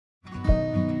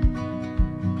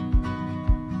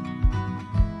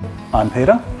I'm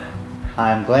Peter.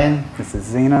 I'm Glen. This is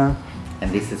Zena. And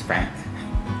this is Frank.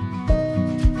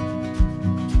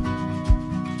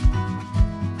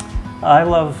 I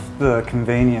love the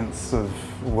convenience of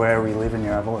where we live in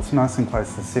Yarraville. It's nice and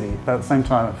close to the city, but at the same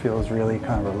time it feels really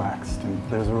kind of relaxed and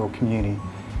there's a real community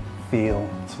feel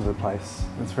to the place.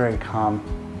 It's very calm,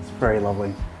 it's very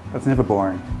lovely. It's never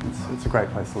boring. It's a great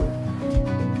place to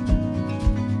live.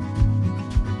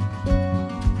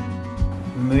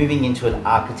 Moving into an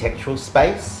architectural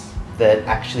space that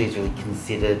actually is really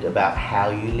considered about how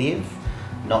you live,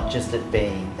 not just it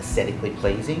being aesthetically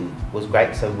pleasing, was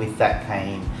great. So with that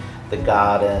came the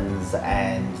gardens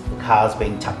and the cars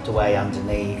being tucked away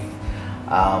underneath,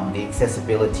 the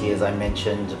accessibility, as I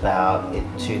mentioned, about it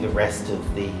to the rest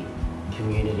of the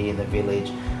community in the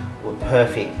village were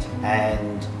perfect,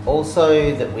 and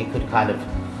also that we could kind of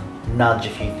nudge a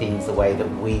few things the way that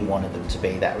we wanted them to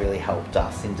be. That really helped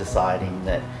us in deciding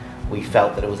that we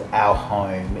felt that it was our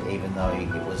home, even though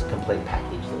it was a complete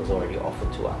package that was already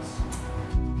offered to us.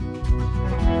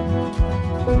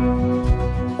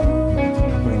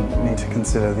 We need to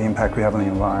consider the impact we have on the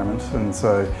environment, and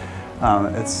so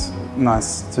it's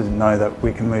nice to know that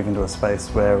we can move into a space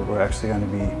where we're actually going to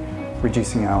be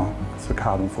reducing our sort of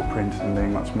carbon footprint and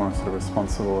being much more sort of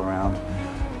responsible around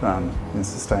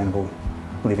sustainable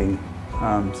living.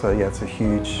 So yeah, it's a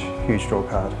huge draw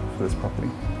card for this property.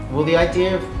 Well, the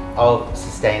idea of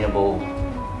sustainable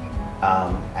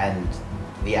and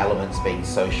the elements being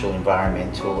social,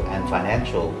 environmental and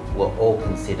financial were all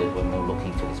considered when we were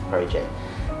looking for this project.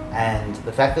 And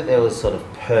the fact that there was sort of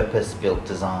purpose-built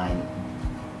design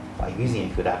by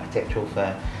using a good architectural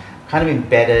firm kind of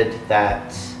embedded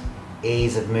that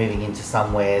ease of moving into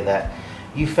somewhere that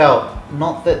you felt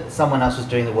not that someone else was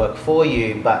doing the work for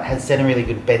you, but had set a really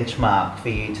good benchmark for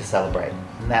you to celebrate.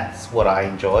 And that's what I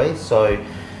enjoy. So,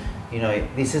 you know,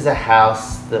 this is a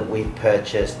house that we've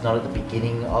purchased not at the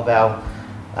beginning of our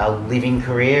living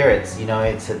career. It's, you know,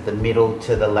 it's at the middle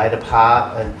to the later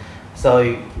part. And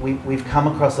so we've come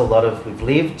across a lot of,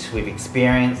 we've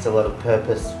experienced a lot of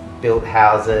purpose-built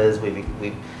houses.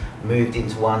 We've moved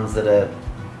into ones that are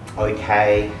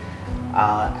okay.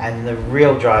 And the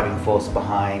real driving force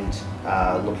behind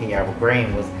looking at Yarraville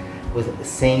Green was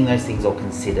seeing those things all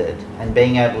considered and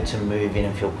being able to move in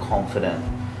and feel confident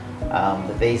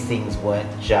that these things weren't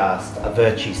just a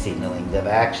virtue signalling, that they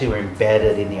actually were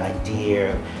embedded in the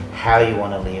idea of how you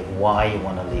want to live, why you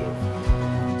want to live.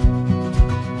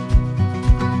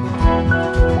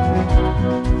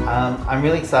 I'm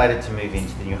really excited to move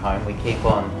into the new home. We keep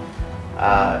on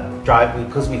driving,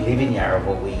 because we live in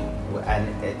Yarraville, and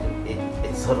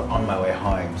it's sort of on my way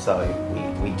home, so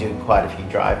we do quite a few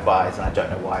drive-bys, and I don't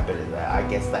know why, but I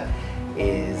guess that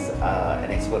is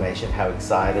an explanation of how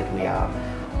excited we are.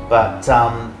 But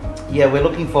yeah, we're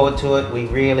looking forward to it. We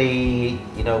really,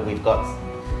 you know, we've got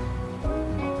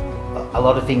a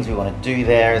lot of things we want to do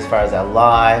there as far as our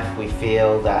life. We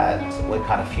feel that we're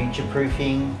kind of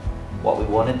future-proofing what we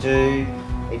want to do.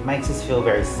 It makes us feel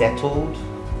very settled.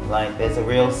 Like there's a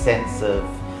real sense of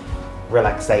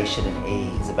relaxation and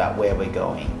ease about where we're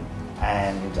going.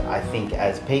 And I think,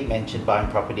 as Pete mentioned, buying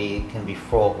property can be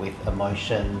fraught with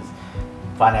emotions,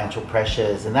 financial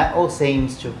pressures, and that all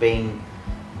seems to have been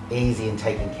easy and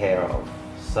taken care of.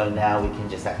 So now we can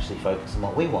just actually focus on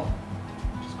what we want,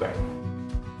 which is great.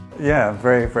 Yeah,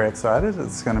 very excited.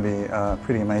 It's going to be a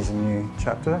pretty amazing new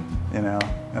chapter in our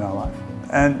life.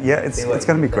 And yeah, it's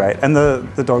going to be great. And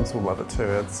the dogs will love it too.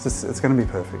 It's going to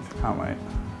be perfect. Can't wait.